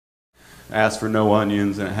asked for no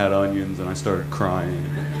onions, and it had onions, and I started crying.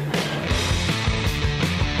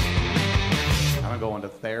 I'm going to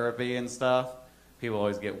therapy and stuff. People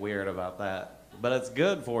always get weird about that. But it's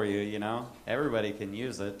good for you, you know? Everybody can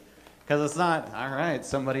use it. Because it's not, all right,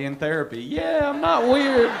 somebody in therapy. Yeah, I'm not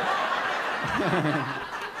weird.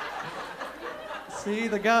 See,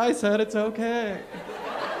 the guy said it's okay.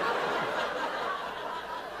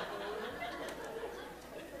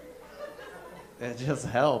 It just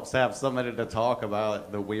helps to have somebody to talk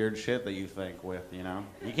about the weird shit that you think with, you know?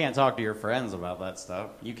 You can't talk to your friends about that stuff.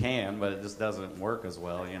 You can, but it just doesn't work as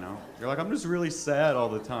well, you know? You're like, I'm just really sad all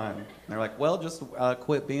the time. And they're like, well, just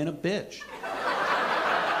quit being a bitch.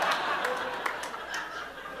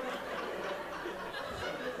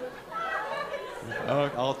 Oh,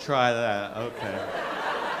 I'll try that. Okay.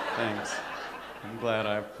 Thanks. I'm glad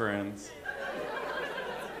I have friends.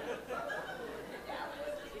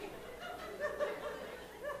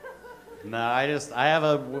 No, I have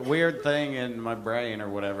a weird thing in my brain or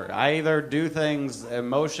whatever. I either do things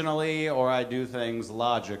emotionally or I do things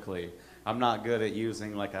logically. I'm not good at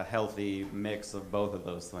using like a healthy mix of both of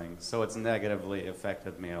those things. So it's negatively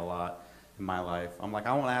affected me a lot in my life. I'm like,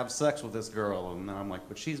 I want to have sex with this girl. And then I'm like,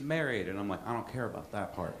 but she's married. And I'm like, I don't care about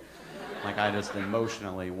that part. Like, I just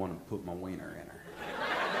emotionally want to put my wiener in her.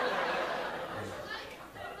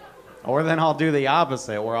 Or then I'll do the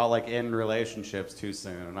opposite, where I'll like end relationships too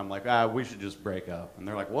soon, and I'm like, we should just break up. And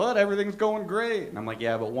they're like, what? Everything's going great. And I'm like,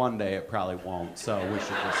 yeah, but one day it probably won't, so we'll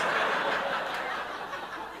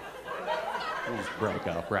just break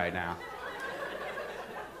up right now.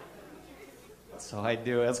 So I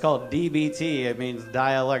do, it's called DBT. It means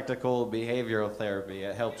dialectical behavioral therapy.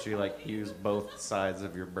 It helps you like use both sides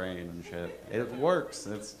of your brain and shit. It works.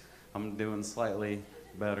 I'm doing slightly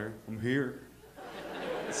better. I'm here.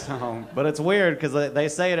 So, but it's weird because they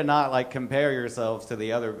say to not like compare yourselves to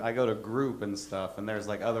the other. I go to group and stuff, and there's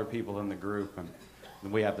like other people in the group, and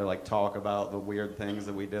we have to like talk about the weird things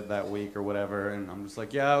that we did that week or whatever. And I'm just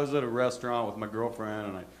like, yeah, I was at a restaurant with my girlfriend,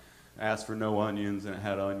 and I asked for no onions, and it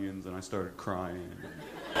had onions, and I started crying.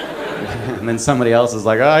 And then somebody else is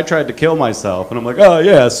like, I tried to kill myself, and I'm like, oh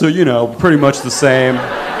yeah, so you know, pretty much the same.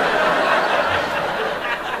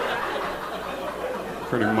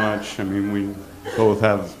 Pretty much. I mean, we both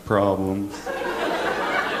have problems.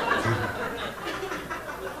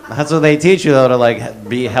 That's what they teach you, though, to like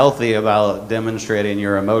be healthy about demonstrating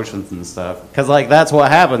your emotions and stuff. Because like that's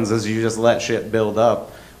what happens is you just let shit build up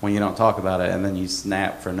when you don't talk about it, and then you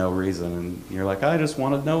snap for no reason, and you're like, I just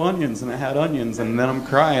wanted no onions, and it had onions, and then I'm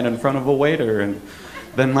crying in front of a waiter, and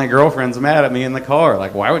then my girlfriend's mad at me in the car,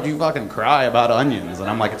 like, why would you fucking cry about onions? And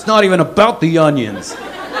I'm like, it's not even about the onions.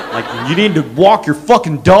 Like, you need to walk your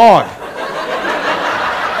fucking dog.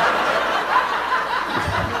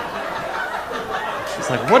 She's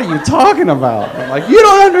like, what are you talking about? I'm like, you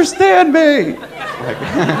don't understand me.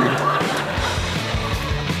 Like,